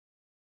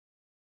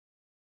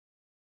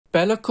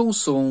Better Call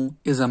Saul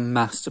is a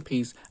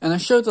masterpiece, and a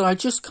show that I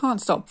just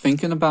can't stop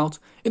thinking about.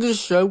 It is a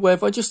show where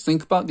if I just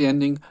think about the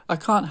ending, I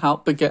can't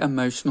help but get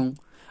emotional.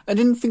 I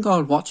didn't think I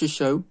would watch a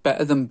show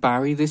better than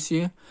Barry this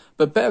year,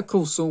 but Better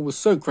Call Saul was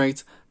so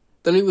great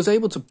that it was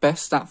able to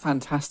best that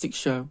fantastic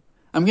show.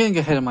 I'm getting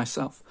ahead of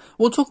myself.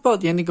 We'll talk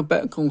about the ending of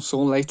Better Call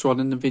Saul later on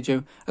in the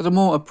video at a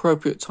more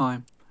appropriate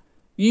time.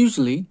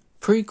 Usually,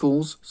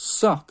 prequels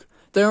suck.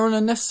 They are an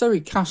unnecessary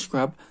cash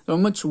grab that are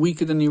much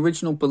weaker than the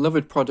original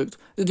beloved product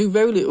that do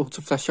very little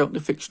to flesh out the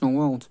fictional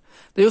world.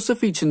 They also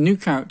feature new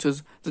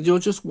characters that you're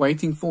just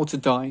waiting for to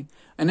die,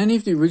 and any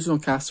of the original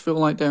cast feel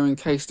like they're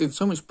encased in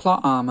so much plot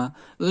armour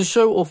that the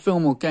show or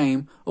film or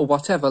game or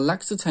whatever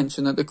lacks the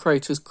attention that the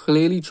creators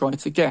clearly try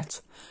to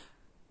get.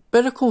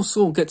 Better Call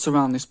Saul gets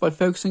around this by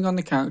focusing on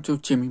the character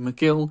of Jimmy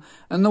McGill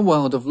and the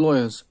world of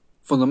lawyers,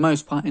 for the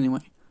most part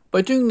anyway.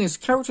 By doing this,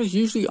 characters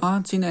usually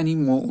aren't in any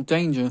mortal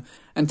danger,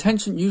 and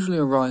tension usually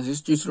arises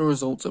due to the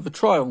results of a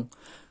trial.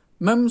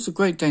 Moments of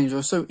great danger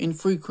are so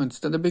infrequent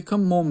that they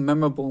become more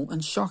memorable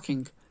and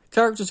shocking.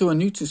 Characters who are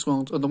new to this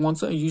world are the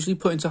ones that are usually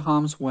put into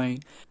harm's way,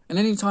 and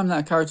any time that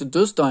a character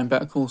does die in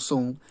Better Call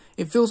Saul,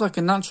 it feels like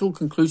a natural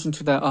conclusion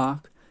to their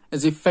arc,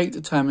 as if fate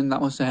determined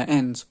that was their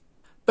end.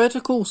 Better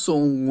Call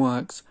Saul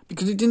works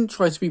because it didn't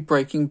try to be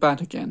Breaking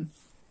Bad again.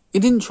 It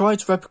didn't try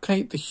to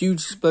replicate the huge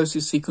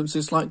explosive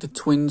sequences like the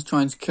twins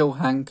trying to kill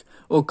Hank,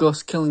 or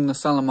Gus killing the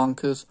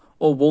Salamancas,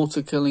 or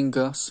Walter killing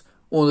Gus,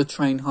 or the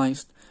train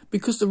heist,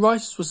 because the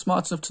writers were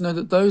smart enough to know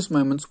that those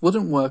moments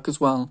wouldn't work as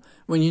well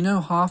when you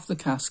know half the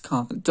cast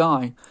can't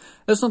die.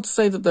 That's not to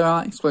say that there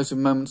aren't explosive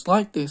moments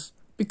like this,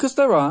 because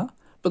there are,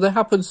 but they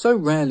happen so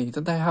rarely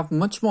that they have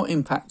much more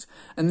impact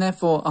and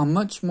therefore are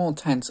much more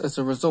tense as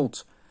a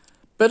result.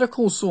 Better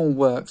Call Saul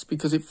works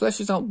because it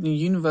fleshes out the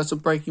universe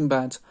of Breaking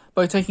Bad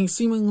by taking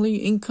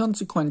seemingly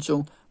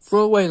inconsequential,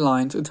 throwaway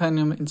lines and turning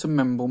them into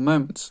memorable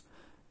moments.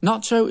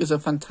 Nacho is a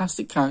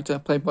fantastic character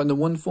played by the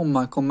wonderful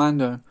Michael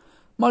Mando.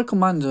 Michael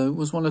Mando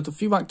was one of the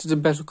few actors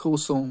in Better Call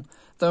Saul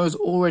that I was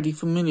already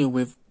familiar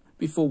with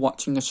before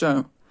watching the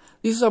show.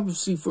 This is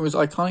obviously for his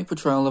iconic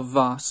portrayal of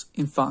Vass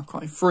in Far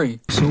Cry 3.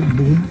 So,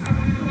 boom,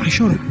 I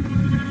shot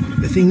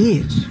him. The thing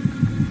is,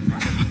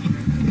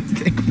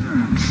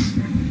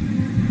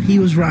 he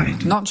was right.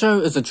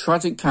 Nacho is a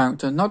tragic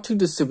character not too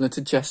dissimilar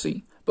to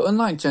Jesse, but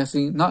unlike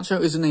Jesse,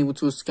 Nacho isn't able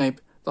to escape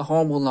the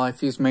horrible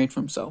life he has made for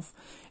himself.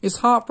 It's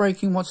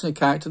heartbreaking watching a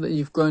character that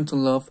you've grown to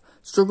love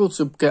struggle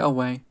to get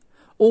away,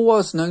 all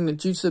whilst knowing that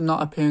due to them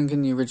not appearing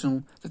in the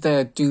original, that they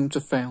are doomed to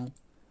fail.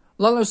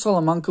 Lalo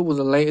Salamanca was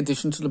a late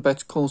addition to the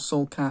Better Call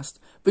Saul cast,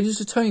 but due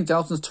to Tony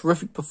Dalton's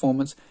terrific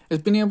performance, has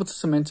been able to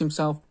cement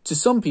himself, to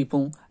some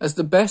people, as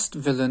the best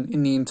villain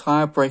in the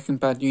entire Breaking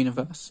Bad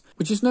universe,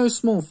 which is no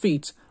small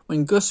feat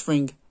when Gus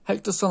Fring,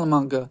 Hector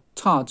Salamanca,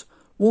 Todd,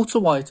 Walter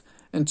White,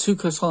 and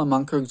Tuco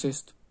Salamanca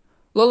exist.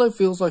 Lalo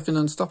feels like an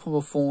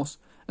unstoppable force,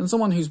 and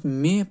someone whose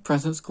mere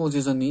presence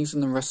causes unease in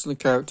the rest of the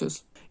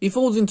characters. He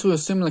falls into a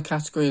similar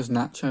category as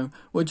Nacho,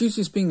 where due to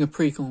this being a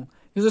prequel,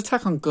 his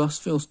attack on Gus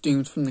feels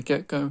doomed from the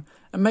get-go,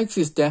 and makes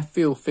his death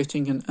feel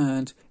fitting and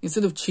earned,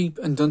 instead of cheap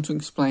and done to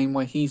explain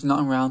why he's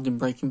not around in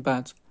Breaking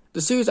Bad.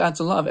 The series adds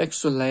a lot of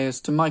extra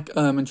layers to Mike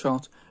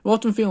Ehrmantraut, who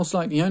often feels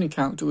like the only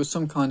character with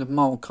some kind of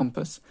moral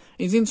compass.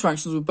 His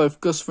interactions with both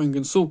Gus Fring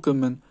and Saul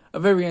Goodman are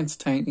very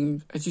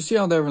entertaining as you see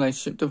how their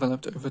relationship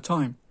developed over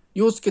time.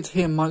 You also get to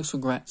hear Mike's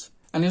regrets,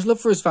 and his love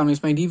for his family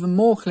is made even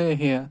more clear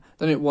here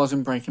than it was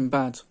in Breaking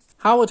Bad.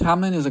 Howard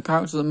Hammond is a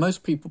character that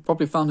most people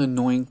probably found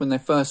annoying when they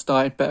first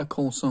started Better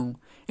Call Saul,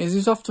 as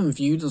he's often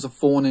viewed as a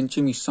thorn in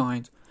Jimmy's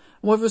side.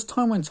 However, as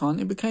time went on,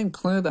 it became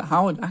clear that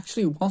Howard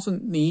actually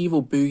wasn't the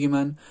evil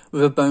boogeyman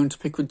with a bone to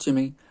pick with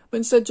Jimmy, but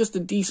instead just a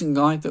decent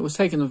guy that was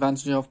taken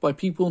advantage of by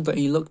people that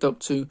he looked up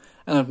to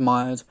and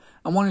admired,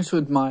 and wanted to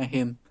admire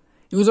him.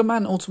 He was a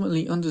man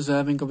ultimately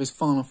undeserving of his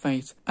final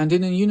fate, and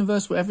in a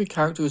universe where every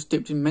character is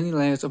dipped in many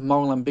layers of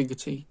moral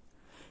ambiguity,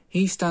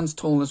 he stands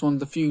tall as one of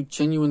the few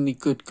genuinely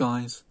good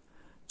guys.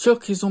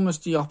 Chuck is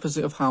almost the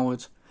opposite of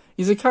Howard.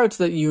 He's a character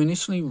that you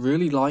initially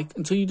really like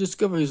until you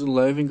discover his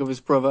loathing of his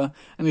brother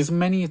and his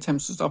many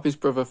attempts to stop his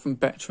brother from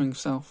bettering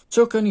himself.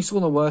 Chuck only saw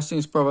the worst in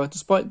his brother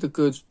despite the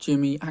good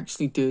Jimmy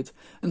actually did,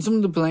 and some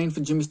of the blame for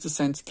Jimmy's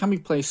descent can be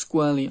placed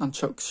squarely on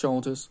Chuck's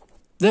shoulders.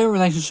 Their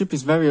relationship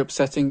is very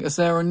upsetting as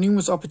there are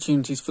numerous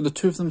opportunities for the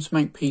two of them to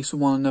make peace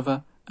with one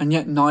another, and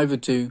yet neither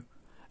do.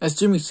 As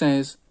Jimmy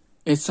says,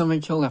 it's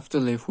something he'll have to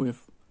live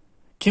with.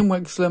 Kim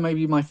Wexler may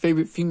be my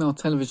favourite female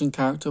television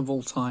character of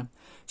all time.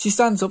 She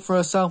stands up for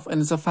herself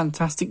and is a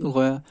fantastic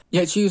lawyer,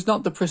 yet she is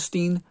not the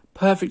pristine,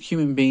 perfect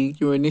human being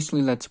you are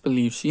initially led to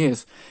believe she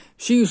is.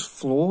 She is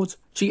flawed.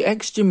 She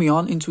eggs Jimmy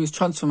on into his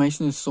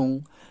transformation as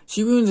Saul.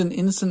 She ruins an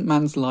innocent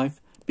man's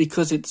life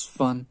because it's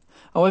fun.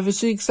 However,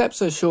 she accepts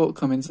her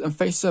shortcomings and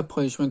faces her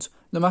punishment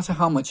no matter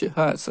how much it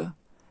hurts her.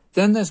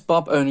 Then there's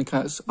Bob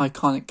Odenkirk's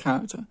iconic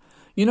character.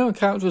 You know a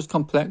character is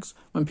complex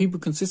when people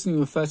consistently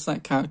refer to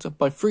that character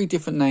by 3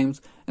 different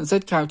names and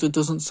said character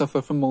doesn't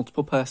suffer from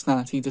multiple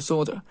personality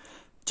disorder.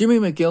 Jimmy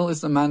McGill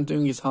is the man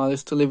doing his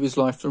hardest to live his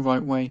life the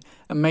right way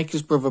and make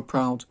his brother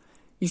proud.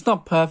 He's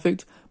not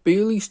perfect, but he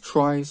at least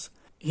tries.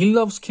 He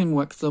loves Kim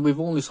Wexler with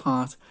all his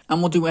heart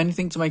and will do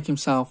anything to make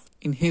himself,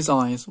 in his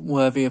eyes,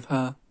 worthy of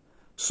her.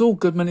 Saul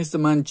Goodman is the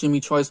man Jimmy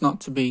tries not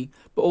to be,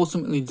 but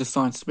ultimately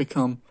decides to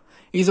become.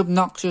 He's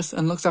obnoxious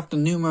and looks after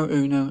numero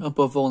uno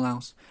above all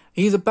else.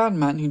 He's a bad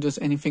man who does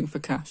anything for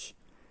cash.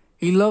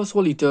 He loves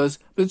what he does,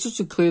 but it's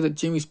just clear that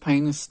Jimmy's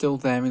pain is still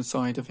there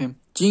inside of him.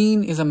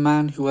 Gene is a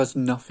man who has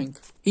nothing.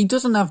 He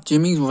doesn't have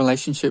Jimmy's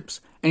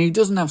relationships, and he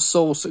doesn't have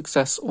Saul's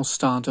success or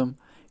stardom.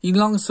 He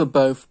longs for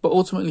both, but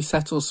ultimately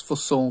settles for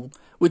Saul,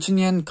 which in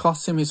the end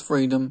costs him his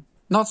freedom.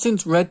 Not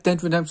since Red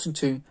Dead Redemption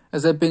 2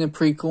 has there been a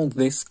prequel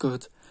this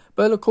good.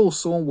 Better Call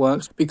Saul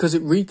works because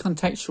it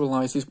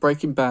recontextualizes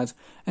Breaking Bad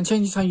and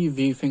changes how you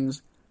view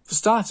things. For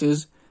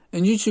starters,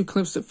 in YouTube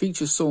clips that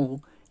feature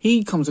Saul,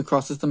 he comes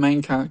across as the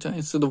main character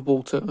instead of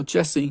Walter or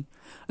Jesse.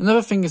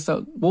 Another thing is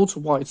that Walter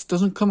White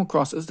doesn't come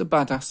across as the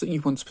badass that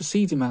you once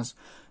perceived him as.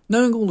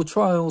 Knowing all the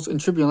trials and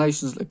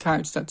tribulations that the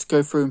characters had to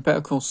go through in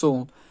Better Call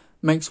Saul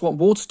makes what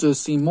Walter does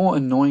seem more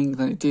annoying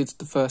than it did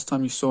the first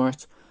time you saw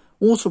it.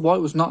 Walter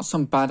White was not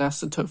some badass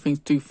that took things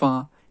too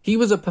far. He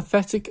was a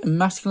pathetic,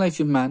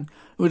 emasculated man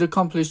who had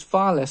accomplished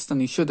far less than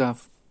he should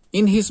have.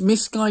 In his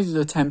misguided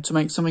attempt to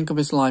make something of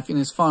his life in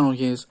his final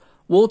years,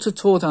 Walter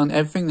tore down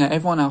everything that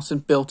everyone else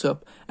had built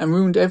up and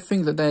ruined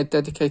everything that they had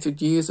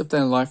dedicated years of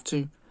their life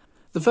to.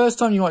 The first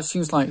time you watch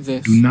scenes like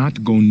this... Do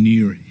not go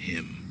near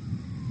him.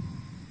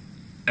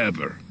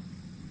 Ever.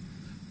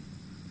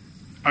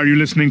 Are you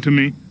listening to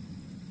me?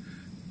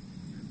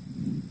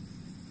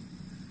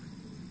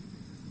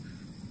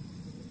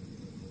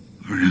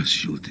 Or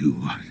else you'll do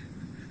what?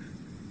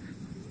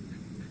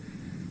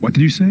 What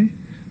did you say?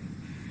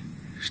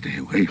 Stay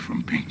away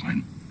from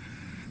Pinkman.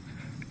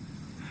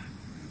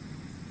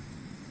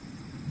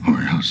 Or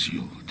else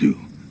you'll do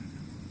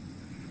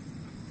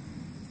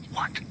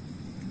what?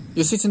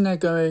 You're sitting there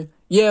going,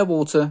 yeah,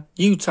 Walter,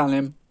 you tell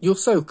him. You're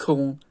so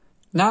cool.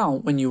 Now,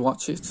 when you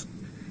watch it.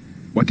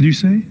 What did you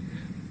say?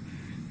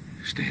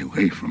 Stay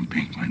away from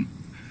Pinkman.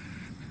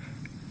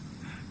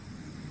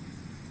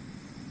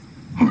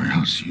 Or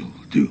else you'll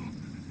do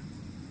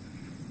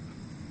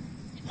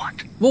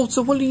what?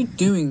 Walter, what are you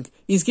doing?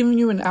 He's giving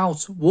you an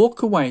out.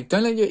 Walk away.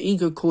 Don't let your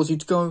ego cause you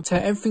to go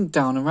tear everything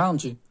down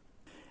around you.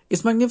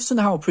 It's magnificent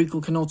how a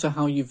prequel can alter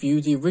how you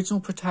view the original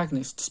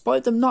protagonist,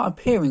 despite them not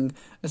appearing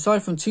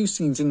aside from 2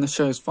 scenes in the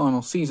show's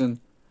final season.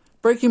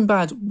 Breaking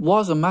Bad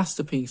was a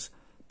masterpiece.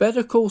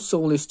 Better Call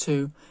Saul is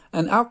too,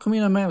 and Alchemy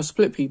and I may have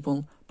split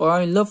people, but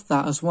I love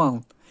that as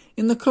well.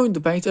 In the current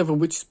debate over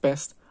which is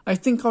best, I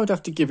think I would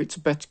have to give it to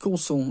Better Call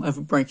Saul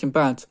over Breaking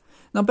Bad.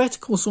 Now Better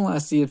Call Saul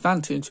has the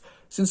advantage,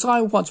 since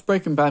I watched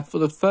Breaking Bad for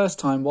the first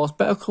time whilst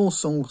Better Call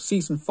Saul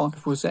Season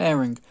 5 was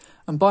airing,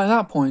 and by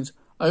that point,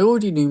 I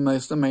already knew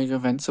most of the major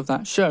events of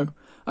that show.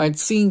 I had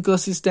seen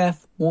Gus's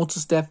death,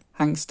 Walter's death,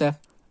 Hank's death,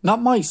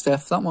 not Mike's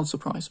death, that one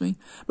surprised me,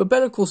 but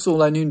Better Call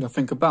Saul I knew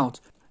nothing about,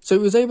 so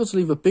it was able to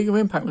leave a bigger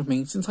impact with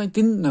me since I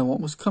didn't know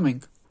what was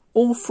coming.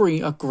 All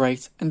 3 are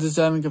great and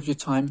deserving of your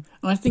time,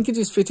 and I think it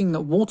is fitting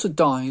that Walter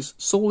dies,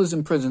 Saul is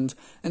imprisoned,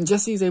 and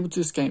Jesse is able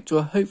to escape to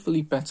a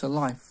hopefully better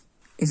life.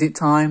 Is it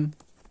time?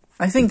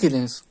 I think it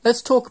is.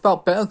 Let's talk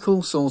about Better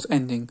Call Saul's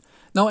ending.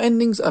 Now,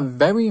 endings are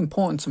very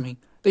important to me.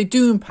 They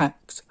do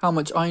impact how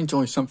much I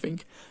enjoy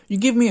something. You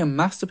give me a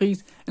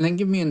masterpiece and then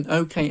give me an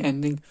okay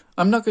ending,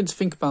 I'm not going to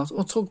think about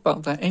or talk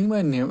about that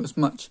anywhere near as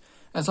much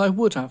as I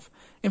would have.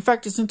 In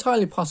fact, it's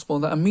entirely possible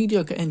that a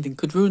mediocre ending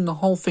could ruin the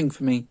whole thing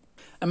for me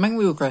and make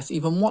me regret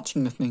even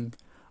watching the thing.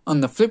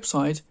 On the flip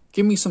side,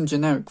 give me some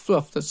generic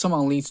fluff that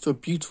somehow leads to a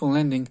beautiful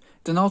ending,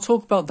 then I'll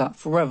talk about that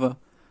forever.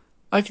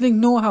 I can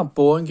ignore how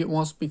boring it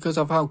was because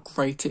of how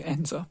great it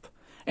ends up.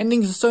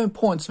 Endings are so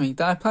important to me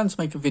that I plan to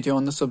make a video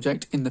on the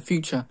subject in the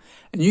future,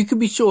 and you can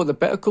be sure that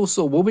Better Call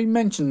Saul will be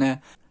mentioned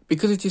there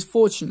because it is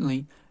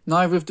fortunately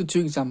neither of the 2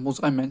 examples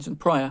I mentioned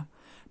prior.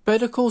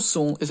 Better Call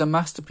Saul is a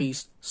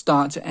masterpiece,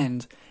 start to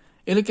end.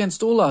 It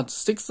against all odds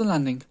sticks the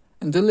landing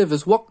and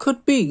delivers what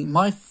could be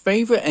my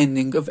favourite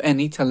ending of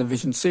any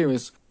television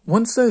series.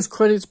 Once those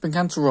credits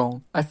began to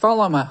roll, I felt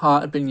like my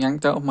heart had been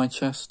yanked out of my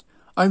chest.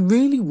 I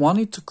really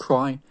wanted to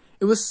cry.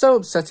 It was so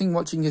upsetting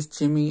watching as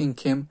Jimmy and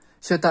Kim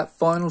shared that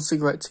final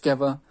cigarette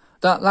together,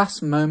 that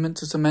last moment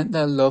to cement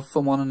their love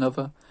for one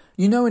another.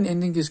 You know an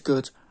ending is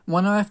good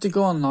when I have to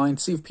go online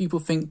to see if people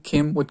think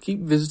Kim would keep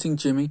visiting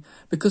Jimmy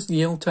because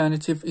the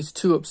alternative is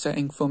too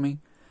upsetting for me.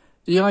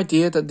 The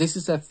idea that this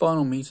is their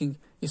final meeting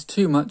is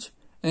too much,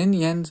 and in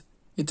the end,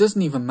 it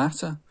doesn't even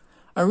matter.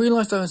 I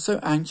realised I was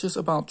so anxious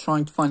about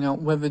trying to find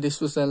out whether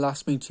this was their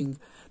last meeting,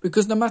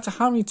 because no matter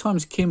how many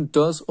times Kim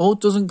does or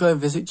doesn't go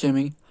visit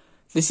Jimmy,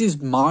 this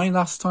is my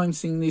last time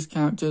seeing these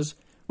characters.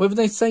 Whether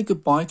they say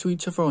goodbye to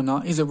each other or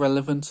not is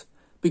irrelevant,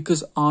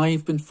 because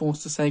I've been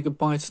forced to say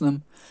goodbye to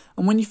them.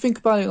 And when you think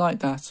about it like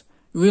that,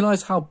 you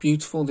realise how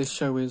beautiful this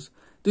show is.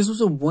 This was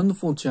a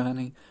wonderful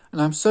journey,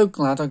 and I'm so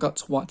glad I got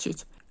to watch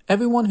it.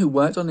 Everyone who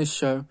worked on this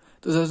show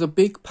deserves a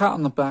big pat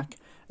on the back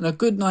and a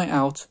good night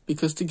out,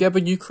 because together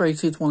you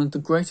created one of the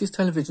greatest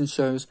television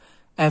shows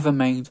ever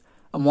made,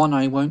 and one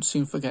I won't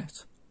soon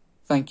forget.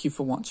 Thank you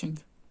for watching.